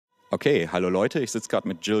Okay, hallo Leute, ich sitze gerade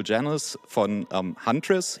mit Jill Janus von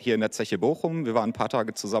Huntress hier in der Zeche Bochum. Wir waren ein paar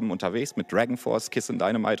Tage zusammen unterwegs mit DRAGONFORCE, KISSIN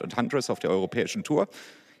Dynamite und Huntress auf der europäischen Tour.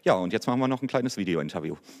 Ja, und jetzt machen wir noch ein kleines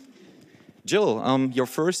Video-Interview. Jill, your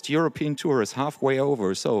first European tour is halfway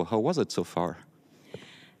over, so how was it so far?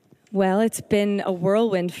 Well, it's been a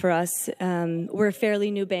whirlwind for us. We're a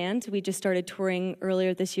fairly new band. We just started touring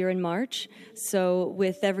earlier this year in March. So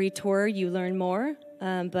with every tour, you learn more,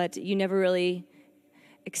 but you never really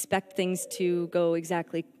expect things to go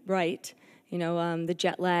exactly right. You know, the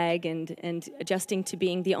jet lag and adjusting to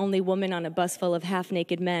being the only woman on a bus full of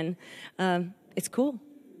half-naked men. It's cool.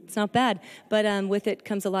 It's not bad. But with it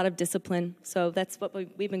comes a lot of discipline. So that's what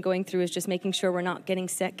we've been going through, is just making sure we're not getting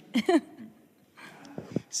sick.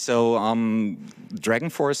 So,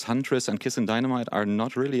 DRAGONFORCE, Huntress, and KISSIN Dynamite are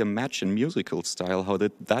not really a match in musical style. How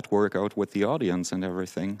did that work out with the audience and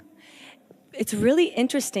everything? It's really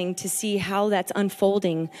interesting to see how that's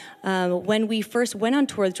unfolding. When we first went on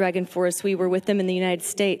tour with DRAGONFORCE, we were with them in the United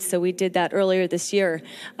States, so we did that earlier this year.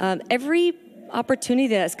 Every opportunity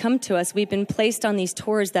that has come to us, we've been placed on these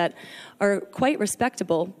tours that are quite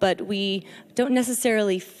respectable, but we don't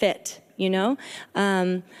necessarily fit, you know?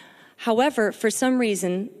 However, for some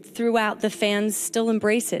reason, throughout, the fans still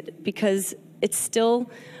embrace it because it's still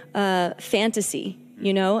fantasy,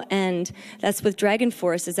 you know? And that's with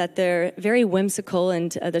DRAGONFORCE, is that they're very whimsical,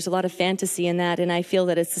 and there's a lot of fantasy in that. And I feel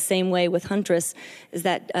that it's the same way with Huntress, is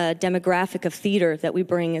that demographic of theater that we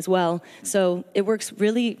bring as well. So it works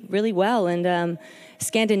really, really well. And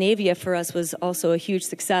Scandinavia for us was also a huge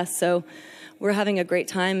success. So we're having a great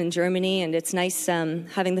time in Germany, and it's nice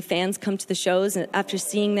having the fans come to the shows. And after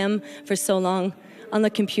seeing them for so long on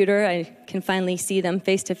the computer, I can finally see them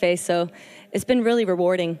face to face. So it's been really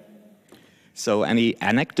rewarding. So, any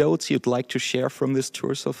anecdotes you'd like to share from this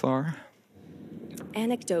tour so far?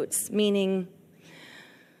 Anecdotes, meaning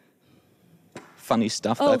funny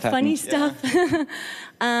stuff that happened. Oh, funny stuff.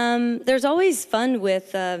 Yeah. There's always fun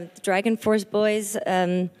with DRAGONFORCE boys.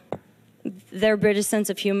 Their British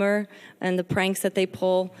sense of humor and the pranks that they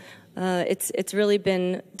pull. It's really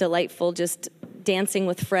been delightful just dancing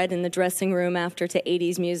with Fred in the dressing room after to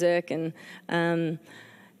 80s music, and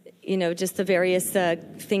you know, just the various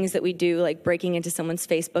things that we do, like breaking into someone's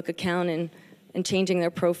Facebook account and changing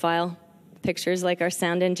their profile pictures, like our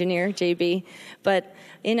sound engineer, JB. But,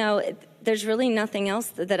 you know, there's really nothing else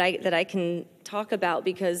that I can talk about,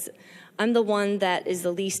 because I'm the one that is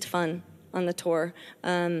the least fun on the tour.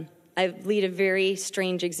 I lead a very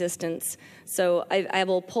strange existence, so I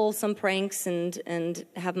will pull some pranks and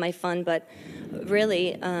have my fun, but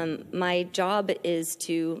really my job is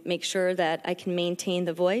to make sure that I can maintain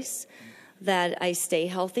the voice, that I stay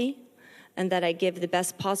healthy, and that I give the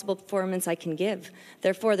best possible performance I can give.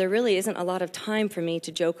 Therefore, there really isn't a lot of time for me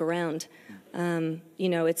to joke around. You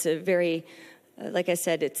know, it's a very, like I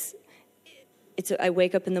said, I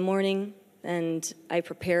wake up in the morning and I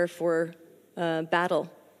prepare for battle.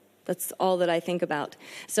 That's all that I think about.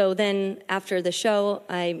 So then after the show,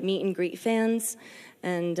 I meet and greet fans,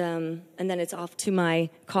 and then it's off to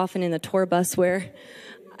my coffin in the tour bus, where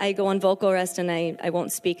I go on vocal rest, and I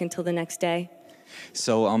won't speak until the next day.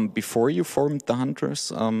 So before you formed the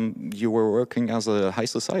Huntress, you were working as a high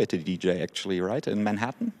society DJ, actually, right, in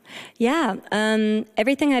Manhattan? Yeah.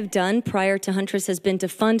 Everything I've done prior to Huntress has been to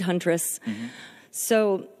fund Huntress. Mm-hmm.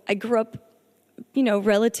 So I grew up, you know,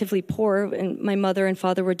 relatively poor, and my mother and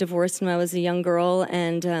father were divorced when I was a young girl,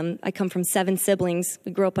 and I come from 7 siblings.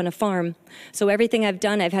 We grew up on a farm. So everything I've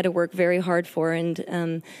done, I've had to work very hard for,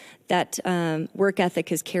 and that work ethic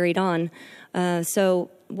has carried on. So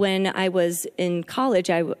when I was in college,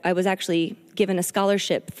 I was actually given a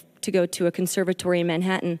scholarship to go to a conservatory in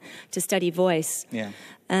Manhattan to study voice. Yeah.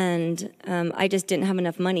 And I just didn't have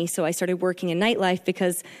enough money, so I started working in nightlife,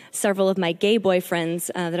 because several of my gay boyfriends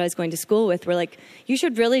that I was going to school with were like, you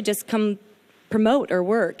should really just come promote or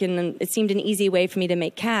work. And it seemed an easy way for me to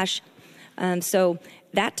make cash. So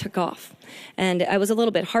that took off. And I was a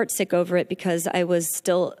little bit heartsick over it, because I was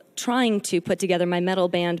still trying to put together my metal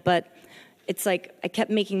band, but it's like I kept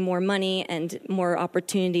making more money and more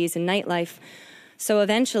opportunities in nightlife. So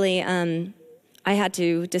eventually I had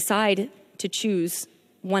to decide to choose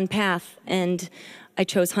one path, and I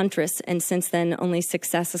chose Huntress, and since then only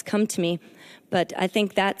success has come to me. But I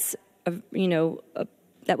think that's,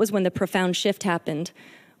 that was when the profound shift happened,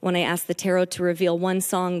 when I asked the tarot to reveal one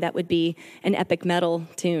song that would be an epic metal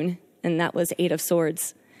tune, and that was 8 of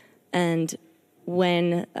Swords. And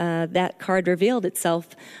when that card revealed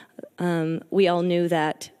itself, we all knew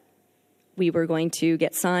that we were going to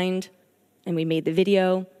get signed, and we made the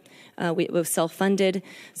video. It was self-funded.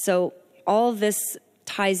 So all of this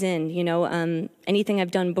ties in, you know, anything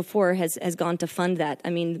I've done before has gone to fund that. I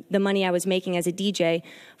mean, the money I was making as a DJ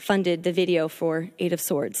funded the video for Eight of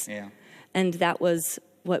Swords. Yeah. And that was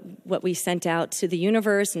what we sent out to the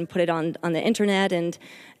universe and put it on the internet, and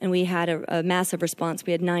we had a massive response.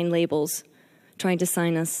 We had 9 labels trying to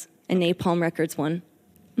sign us, and Napalm Records won.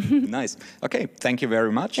 Nice. Okay, thank you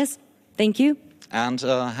very much. Yes, thank you. And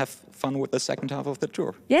have fun with the second half of the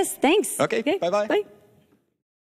tour. Yes, thanks. Okay, bye-bye. Bye.